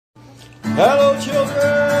Hello, children!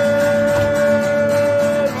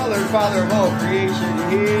 Mother and Father of all creation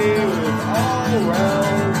here with all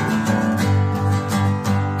around.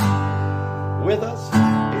 With us,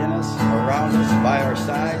 in us, around us, by our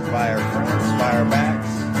sides, by our friends, by our backs.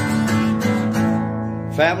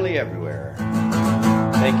 Family everywhere.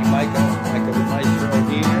 Thank you, Micah. Micah, the maestro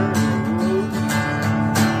here.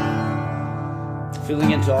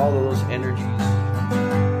 Feeling into all of those energies.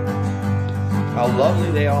 How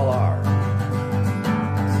lovely they all are.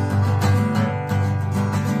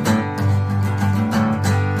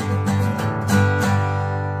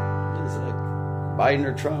 It's like Biden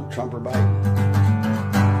or Trump, Trump or Biden.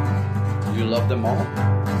 You love them all?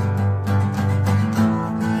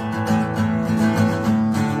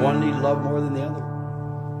 Does one need love more than the other?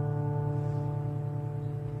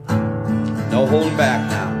 No holding back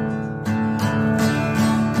now.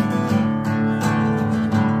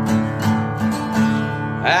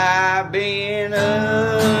 I've been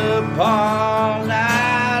up all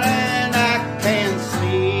night and I can't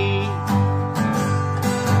sleep.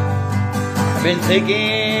 I've been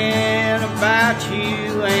thinking about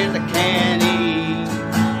you and I can't eat.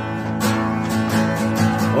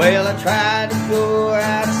 Well, I tried to go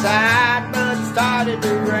outside but it started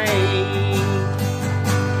to rain.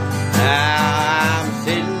 Now I'm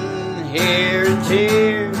sitting here in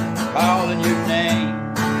tears calling your name.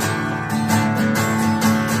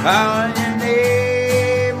 Calling your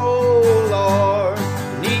name, oh Lord,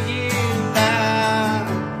 need you now.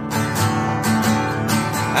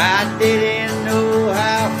 I didn't know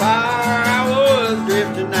how far I was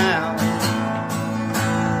drifting now.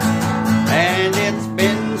 And it's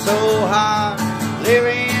been so hard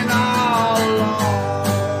living all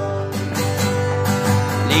alone.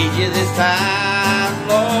 Need you this time,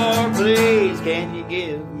 Lord, please, can you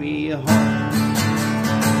give me a home?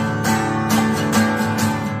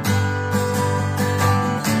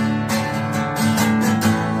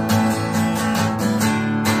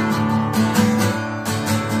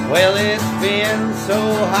 Well, it's been so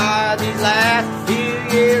hard these last few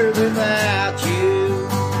years without you.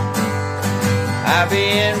 I've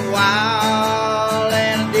been wild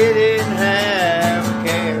and I didn't have a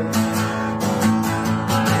care.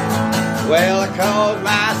 Well, I caused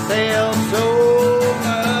myself so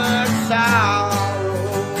much sorrow.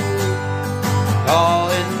 All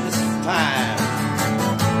in this time,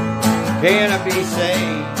 can I be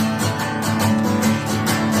saved?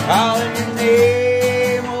 Calling your name.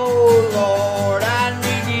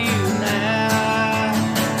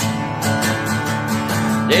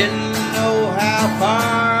 Didn't know how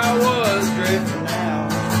far I was drifting now.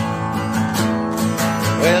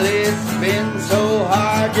 Well, it's been so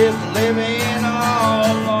hard just living all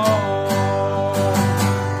alone.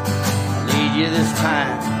 I need you this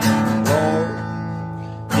time, Lord,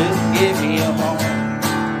 just give me a home.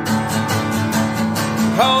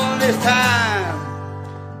 Call this time,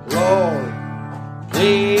 Lord,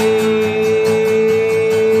 please.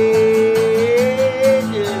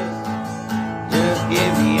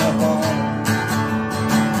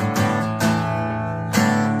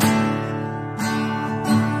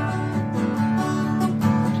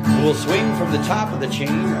 We'll swing from the top of the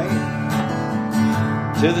chain, right,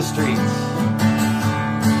 to the streets.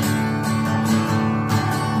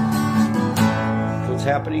 What's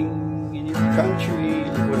happening in your country?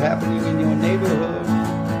 What's happening in your neighborhood?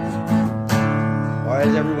 Why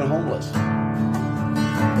is everyone homeless?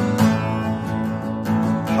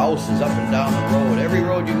 Houses up and down the road. Every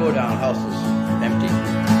road you go down, houses empty.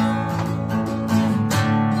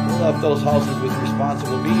 Fill up those houses with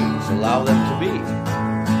responsible beings. Allow them to be.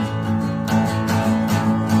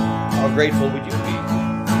 How grateful would you be?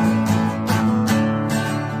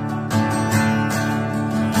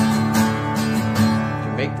 To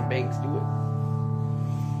make the banks do it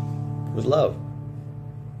with love.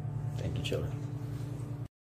 Thank you, children.